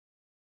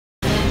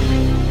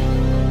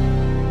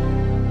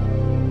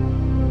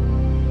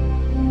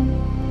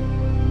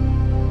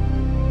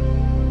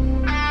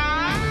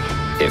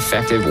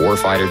Effective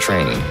warfighter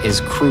training is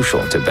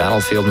crucial to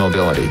battlefield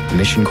mobility,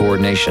 mission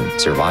coordination,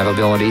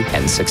 survivability,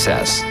 and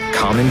success.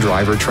 Common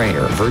Driver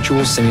Trainer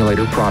Virtual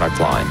Simulator product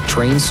line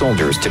trains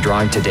soldiers to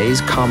drive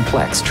today's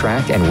complex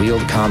tracked and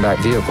wheeled combat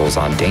vehicles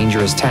on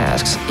dangerous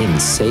tasks in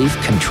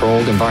safe,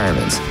 controlled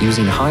environments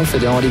using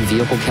high-fidelity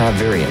vehicle cab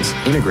variants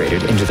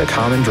integrated into the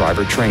Common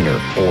Driver Trainer,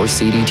 or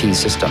CDT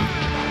system.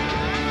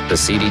 The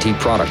CDT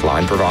product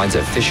line provides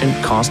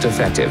efficient,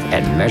 cost-effective,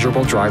 and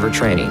measurable driver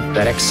training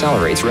that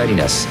accelerates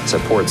readiness,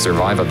 supports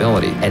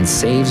survivability, and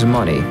saves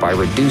money by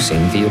reducing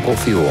vehicle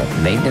fuel,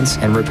 maintenance,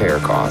 and repair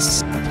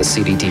costs. The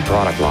CDT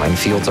product line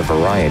fields a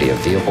variety of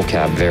vehicle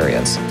cab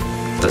variants.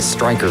 The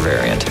Striker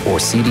variant, or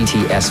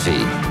CDT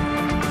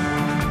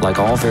SV. Like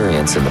all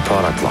variants in the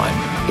product line,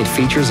 it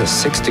features a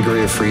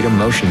 6-degree of freedom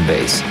motion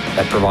base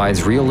that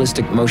provides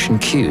realistic motion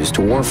cues to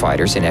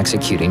warfighters in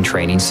executing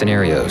training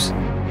scenarios.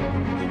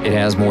 It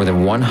has more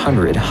than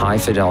 100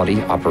 high-fidelity,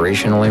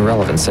 operationally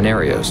relevant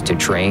scenarios to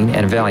train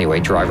and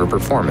evaluate driver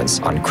performance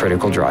on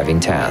critical driving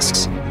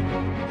tasks.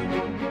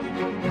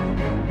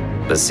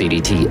 The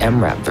CDT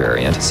MRAP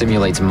variant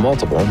simulates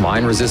multiple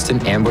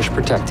mine-resistant,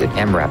 ambush-protected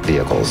MRAP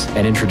vehicles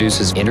and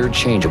introduces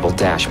interchangeable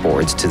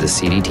dashboards to the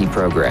CDT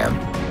program.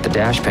 The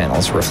dash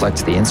panels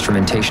reflect the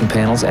instrumentation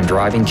panels and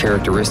driving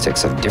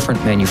characteristics of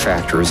different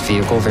manufacturers'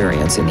 vehicle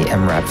variants in the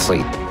MRAP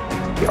fleet.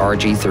 The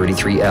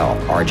RG33L,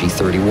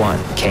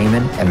 RG31,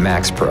 Cayman, and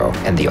Max Pro,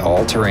 and the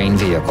all-terrain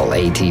vehicle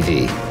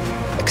ATV.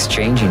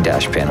 Exchanging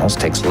dash panels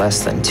takes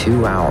less than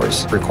 2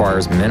 hours,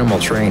 requires minimal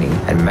training,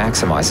 and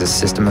maximizes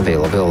system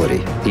availability.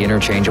 The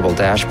interchangeable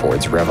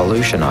dashboards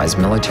revolutionize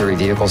military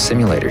vehicle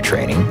simulator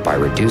training by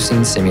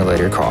reducing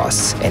simulator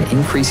costs and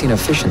increasing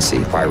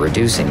efficiency by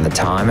reducing the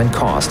time and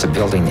cost of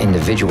building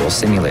individual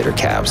simulator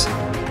cabs.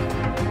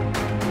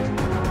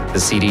 The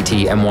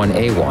CDT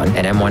M1A1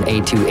 and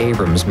M1A2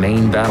 Abrams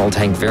main battle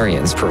tank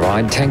variants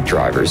provide tank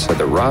drivers with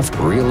a rough,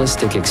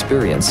 realistic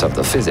experience of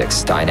the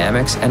physics,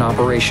 dynamics, and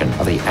operation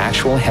of the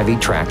actual heavy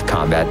tracked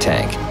combat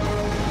tank.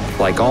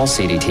 Like all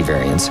CDT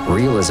variants,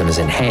 realism is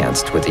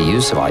enhanced with the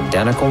use of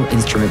identical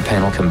instrument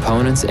panel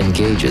components and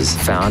gauges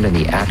found in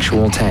the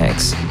actual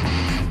tanks.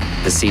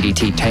 The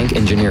CDT Tank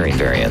Engineering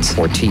variants,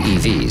 or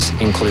TEVs,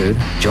 include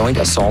Joint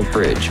Assault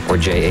Bridge, or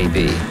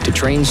JAB, to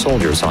train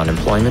soldiers on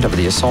employment of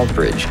the assault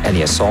bridge, and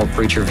the Assault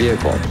Breacher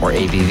Vehicle, or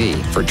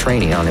ABV, for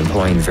training on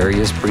employing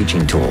various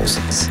breaching tools.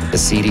 The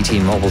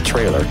CDT Mobile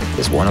Trailer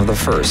is one of the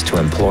first to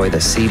employ the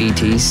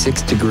CDT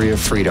 6-degree of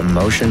freedom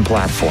motion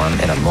platform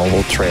in a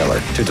mobile trailer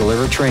to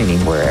deliver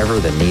training wherever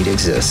the need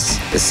exists.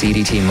 The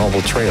CDT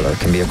Mobile Trailer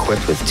can be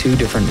equipped with 2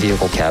 different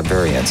vehicle cab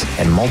variants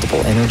and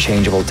multiple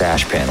interchangeable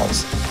dash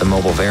panels. The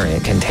mobile variant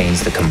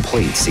contains the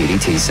complete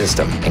CDT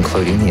system,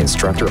 including the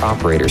Instructor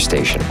Operator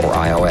Station, or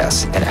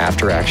IOS, and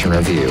After Action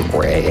Review,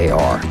 or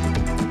AAR.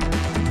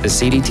 The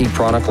CDT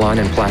product line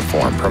and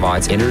platform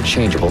provides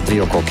interchangeable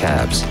vehicle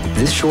cabs.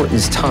 This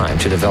shortens time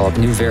to develop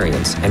new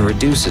variants and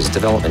reduces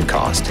development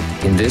cost.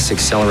 In this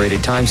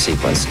accelerated time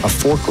sequence, a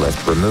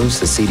forklift removes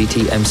the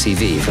CDT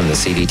MCV from the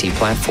CDT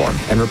platform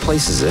and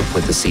replaces it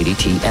with the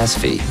CDT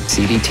SV.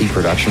 CDT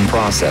production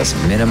process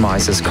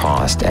minimizes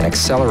cost and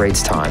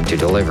accelerates time to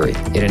delivery.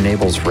 It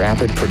enables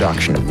rapid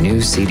production of new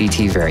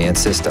CDT variant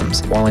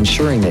systems while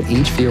ensuring that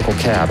each vehicle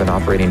cab and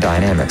operating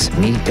dynamics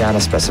meet data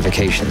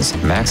specifications,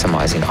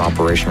 maximizing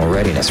operational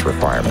readiness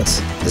requirements.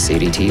 The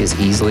CDT is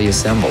easily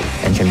assembled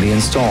and can be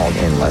installed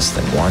in less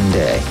than 1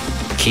 day.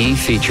 Key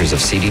features of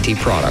CDT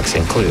products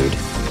include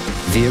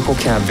vehicle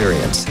cab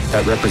variants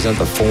that represent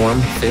the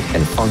form, fit,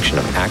 and function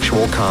of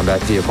actual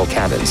combat vehicle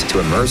cabins to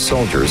immerse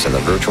soldiers in the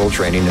virtual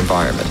training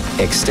environment.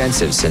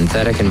 Extensive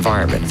synthetic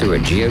environment through a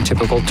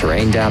geotypical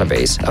terrain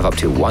database of up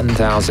to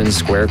 1,000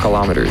 square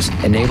kilometers,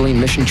 enabling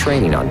mission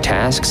training on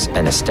tasks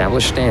and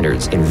established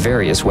standards in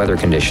various weather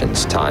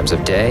conditions, times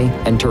of day,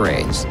 and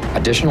terrains.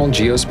 Additional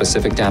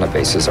geo-specific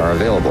databases are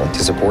available to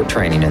support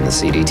training in the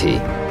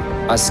CDT.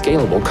 A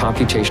scalable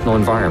computational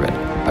environment,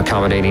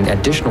 accommodating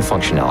additional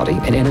functionality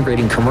and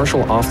integrating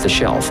commercial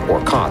off-the-shelf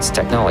or COTS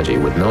technology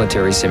with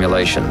military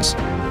simulations.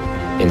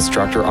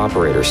 Instructor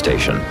Operator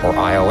Station, or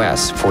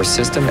IOS, for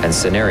system and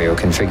scenario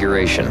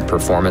configuration,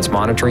 performance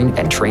monitoring,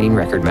 and training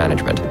record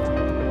management.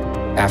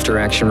 After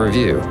Action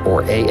Review,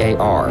 or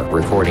AAR,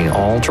 recording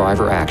all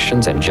driver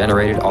actions and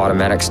generated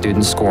automatic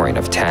student scoring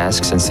of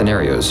tasks and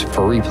scenarios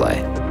for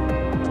replay.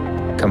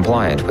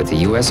 Compliant with the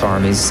U.S.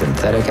 Army's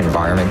Synthetic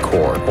Environment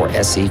Core, or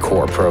SE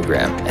Core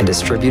program, and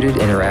Distributed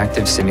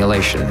Interactive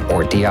Simulation,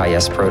 or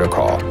DIS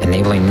protocol,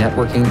 enabling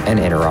networking and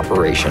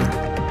interoperation.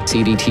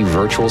 CDT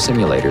virtual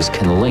simulators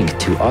can link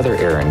to other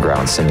air and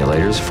ground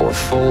simulators for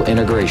full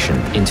integration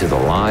into the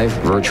live,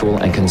 virtual,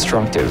 and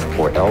constructive,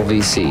 or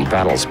LVC,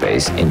 battle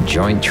space in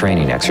joint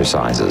training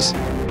exercises.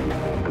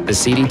 The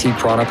CDT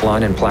product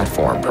line and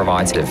platform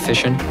provides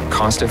efficient,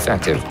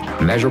 cost-effective,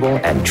 measurable,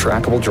 and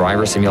trackable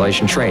driver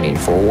simulation training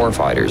for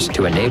warfighters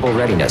to enable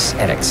readiness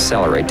and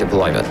accelerate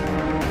deployment.